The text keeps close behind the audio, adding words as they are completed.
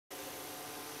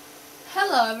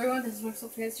Hello everyone, this is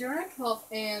winx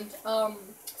and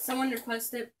someone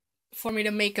requested for me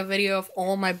to make a video of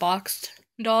all my boxed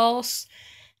dolls.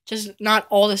 Just not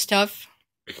all the stuff,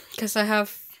 because I'm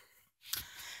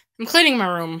cleaning my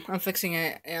room, I'm fixing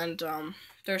it, and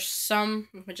there's some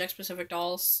of my Jack specific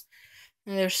dolls,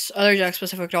 and there's other Jack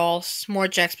specific dolls, more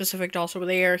Jack specific dolls over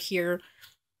there, here,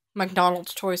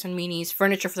 McDonald's toys and minis,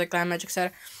 furniture for the Glam Magic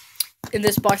set. In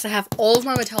this box, I have all of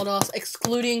my Mattel dolls,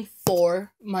 excluding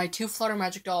 4, my 2 Flutter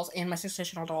Magic dolls and my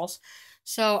Sensational dolls.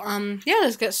 So, yeah,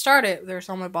 let's get started. There's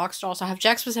all my box dolls. I have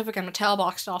Jack specific and Mattel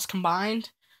box dolls combined.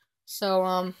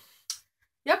 So,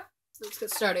 yep, let's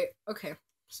get started. Okay,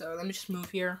 so let me just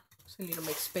move here, so I need to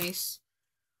make space.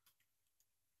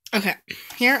 Okay,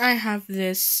 here I have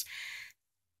this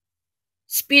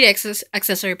Speed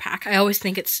accessory pack. I always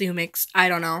think it's Sumix. I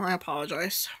don't know. I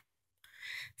apologize.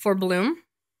 For Bloom.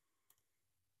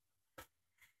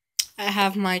 I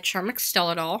have my Charmix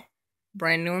Stella doll,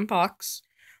 brand new in box.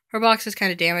 Her box is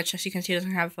kind of damaged, as you can see, it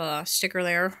doesn't have a sticker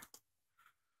there.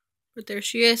 But there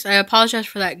she is. I apologize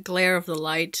for that glare of the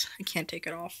light. I can't take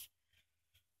it off.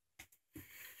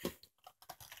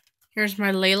 Here's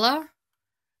my Layla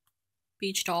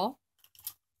beach doll.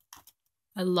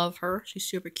 I love her. She's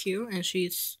super cute, and she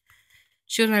was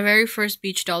my very first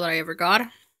beach doll that I ever got.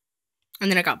 And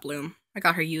then I got Bloom. I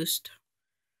got her used.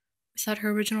 Without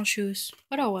her original shoes.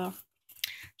 But oh well.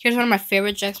 Here's one of my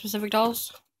favorite Jack specific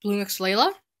dolls, Believix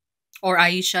Layla, or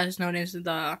Aisha, as known in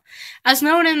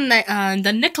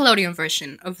the Nickelodeon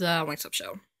version of the Winx Up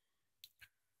show.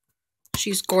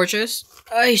 She's gorgeous.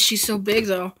 Ay, she's so big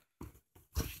though.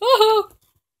 Oh!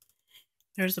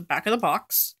 There's the back of the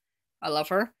box. I love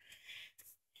her.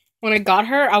 When I got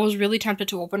her, I was really tempted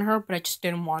to open her, but I just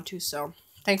didn't want to. So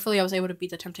thankfully, I was able to beat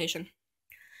the temptation.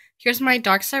 Here's my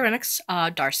Dark Sirenix,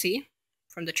 Darcy,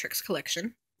 from the Tricks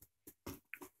collection.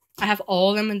 I have all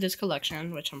of them in this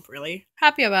collection, which I'm really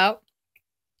happy about.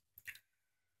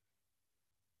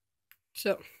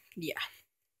 So, yeah.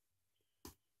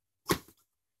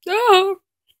 Oh!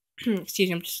 Excuse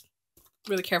me, I'm just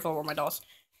really careful with my dolls.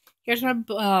 Here's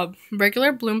my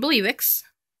regular Bloom Believix,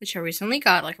 which I recently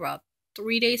got, like about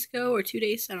 3 days ago, or 2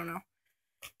 days, I don't know.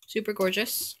 Super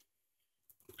gorgeous.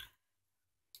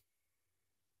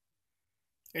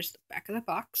 Here's the back of the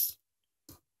box.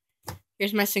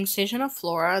 Here's my Sensational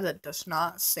Flora that does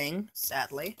not sing,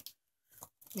 sadly.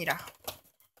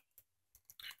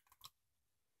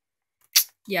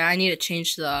 Yeah, I need to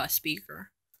change the speaker.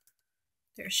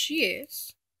 There she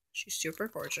is. She's super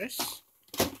gorgeous.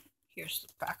 Here's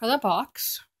the back of the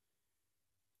box.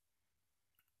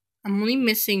 I'm only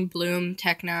missing Bloom,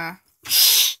 Techna.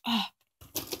 Oh,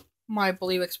 my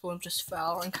Believix Bloom just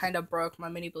fell and kind of broke my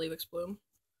mini Believix Bloom.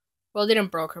 Well, it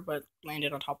didn't broke her, but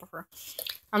landed on top of her.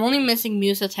 I'm only missing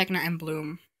Musa, Techna, and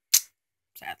Bloom.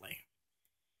 Sadly.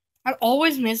 I've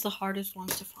always missed the hardest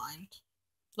ones to find.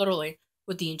 Literally.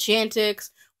 With the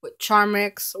Enchantix, with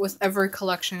Charmix, with every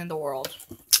collection in the world.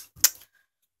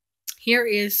 Here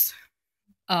is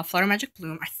Flutter Magic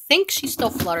Bloom. I think she still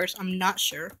flutters. I'm not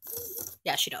sure.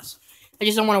 Yeah, she does. I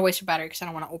just don't want to waste her battery because I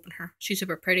don't want to open her. She's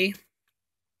super pretty.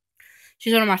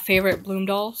 She's one of my favorite Bloom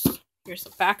dolls. Here's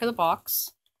the back of the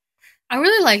box. I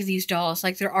really like these dolls.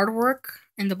 Like, their artwork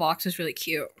in the box is really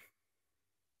cute.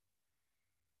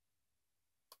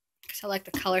 Because I like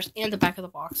the colors and the back of the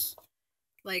box.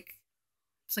 Like,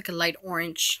 it's like a light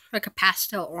orange. Like a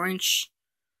pastel orange.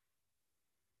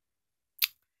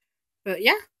 But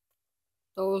yeah.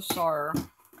 Those are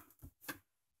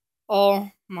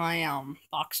all my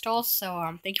box dolls.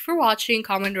 So thank you for watching.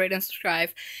 Comment, rate, and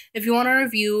subscribe. If you want a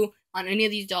review on any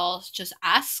of these dolls, just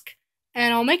ask.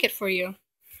 And I'll make it for you.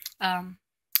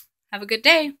 Have a good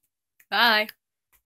day. Bye.